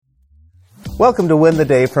Welcome to Win the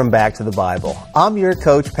Day from Back to the Bible. I'm your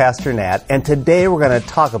coach, Pastor Nat, and today we're going to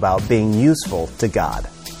talk about being useful to God.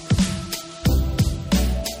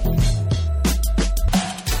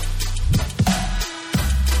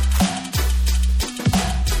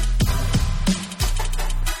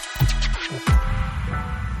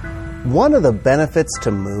 One of the benefits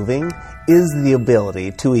to moving is the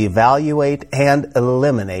ability to evaluate and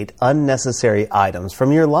eliminate unnecessary items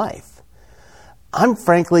from your life. I'm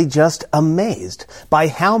frankly just amazed by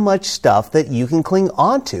how much stuff that you can cling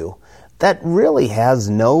onto that really has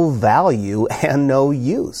no value and no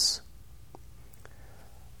use.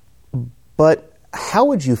 But how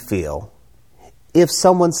would you feel if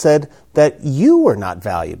someone said that you were not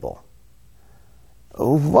valuable?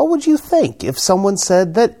 What would you think if someone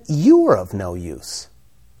said that you were of no use?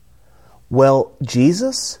 Well,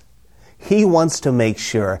 Jesus, He wants to make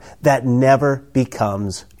sure that never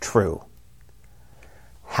becomes true.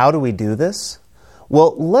 How do we do this?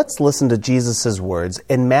 Well, let's listen to Jesus' words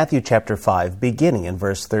in Matthew chapter 5, beginning in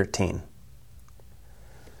verse 13.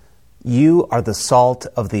 You are the salt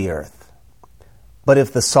of the earth. But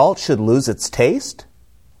if the salt should lose its taste,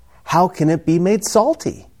 how can it be made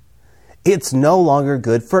salty? It's no longer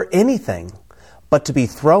good for anything but to be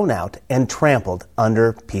thrown out and trampled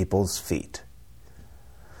under people's feet.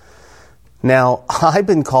 Now, I've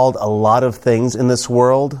been called a lot of things in this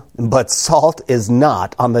world, but salt is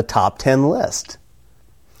not on the top 10 list.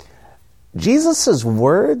 Jesus'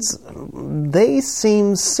 words, they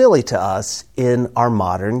seem silly to us in our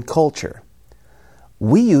modern culture.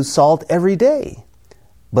 We use salt every day,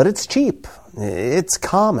 but it's cheap, it's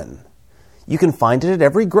common. You can find it at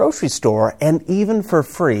every grocery store and even for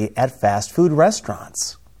free at fast food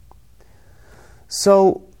restaurants.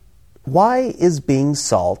 So, why is being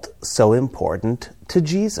salt so important to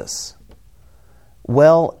Jesus?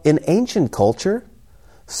 Well, in ancient culture,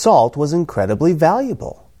 salt was incredibly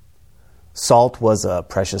valuable. Salt was a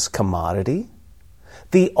precious commodity.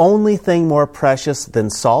 The only thing more precious than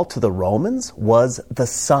salt to the Romans was the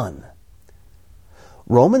sun.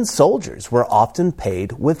 Roman soldiers were often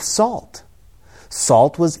paid with salt.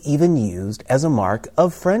 Salt was even used as a mark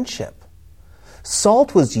of friendship.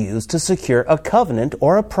 Salt was used to secure a covenant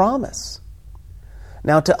or a promise.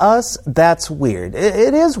 Now, to us, that's weird.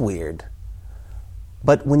 It is weird.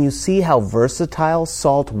 But when you see how versatile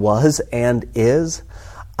salt was and is,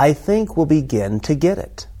 I think we'll begin to get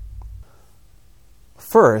it.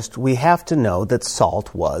 First, we have to know that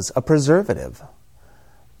salt was a preservative.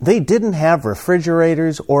 They didn't have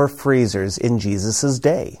refrigerators or freezers in Jesus'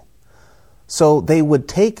 day. So they would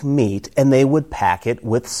take meat and they would pack it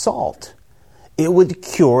with salt. It would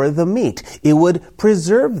cure the meat. It would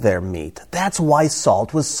preserve their meat. That's why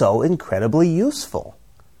salt was so incredibly useful.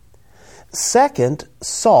 Second,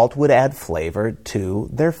 salt would add flavor to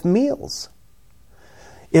their meals.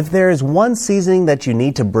 If there is one seasoning that you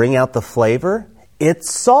need to bring out the flavor,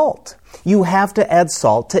 it's salt. You have to add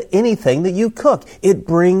salt to anything that you cook. It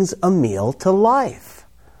brings a meal to life.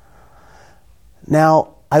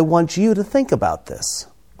 Now, I want you to think about this.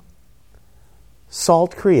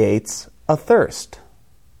 Salt creates a thirst.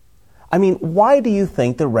 I mean, why do you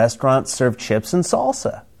think the restaurants serve chips and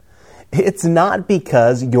salsa? It's not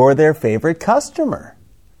because you're their favorite customer.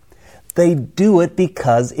 They do it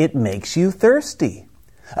because it makes you thirsty.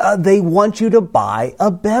 They want you to buy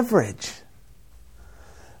a beverage.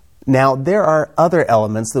 Now, there are other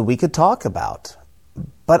elements that we could talk about,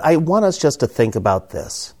 but I want us just to think about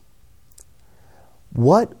this.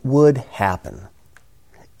 What would happen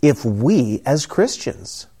if we, as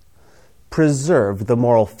Christians, preserve the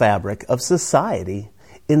moral fabric of society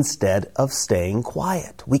instead of staying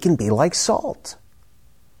quiet? We can be like salt.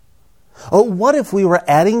 Oh, what if we were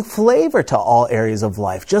adding flavor to all areas of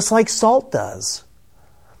life, just like salt does?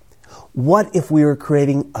 What if we were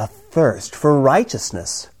creating a thirst for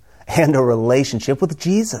righteousness and a relationship with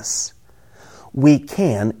Jesus? We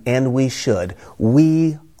can and we should.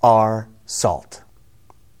 We are salt.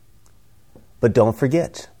 But don't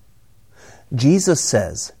forget, Jesus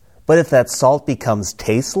says, but if that salt becomes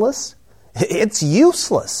tasteless, it's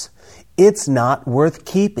useless. It's not worth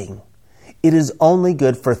keeping. It is only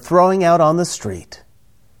good for throwing out on the street.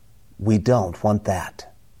 We don't want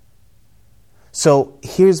that. So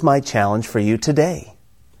here's my challenge for you today.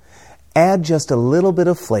 Add just a little bit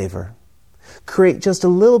of flavor. Create just a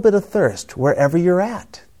little bit of thirst wherever you're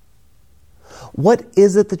at. What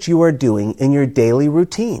is it that you are doing in your daily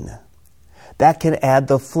routine that can add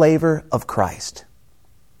the flavor of Christ?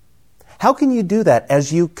 How can you do that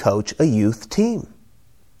as you coach a youth team?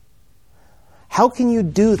 How can you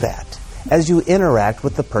do that as you interact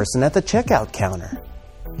with the person at the checkout counter?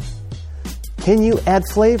 Can you add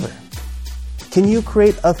flavor? Can you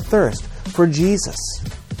create a thirst for Jesus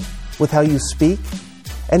with how you speak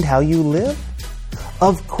and how you live?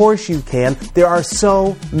 Of course you can. There are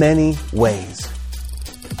so many ways.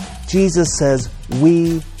 Jesus says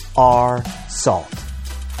we are salt.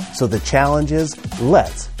 So the challenge is,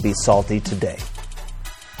 let's be salty today.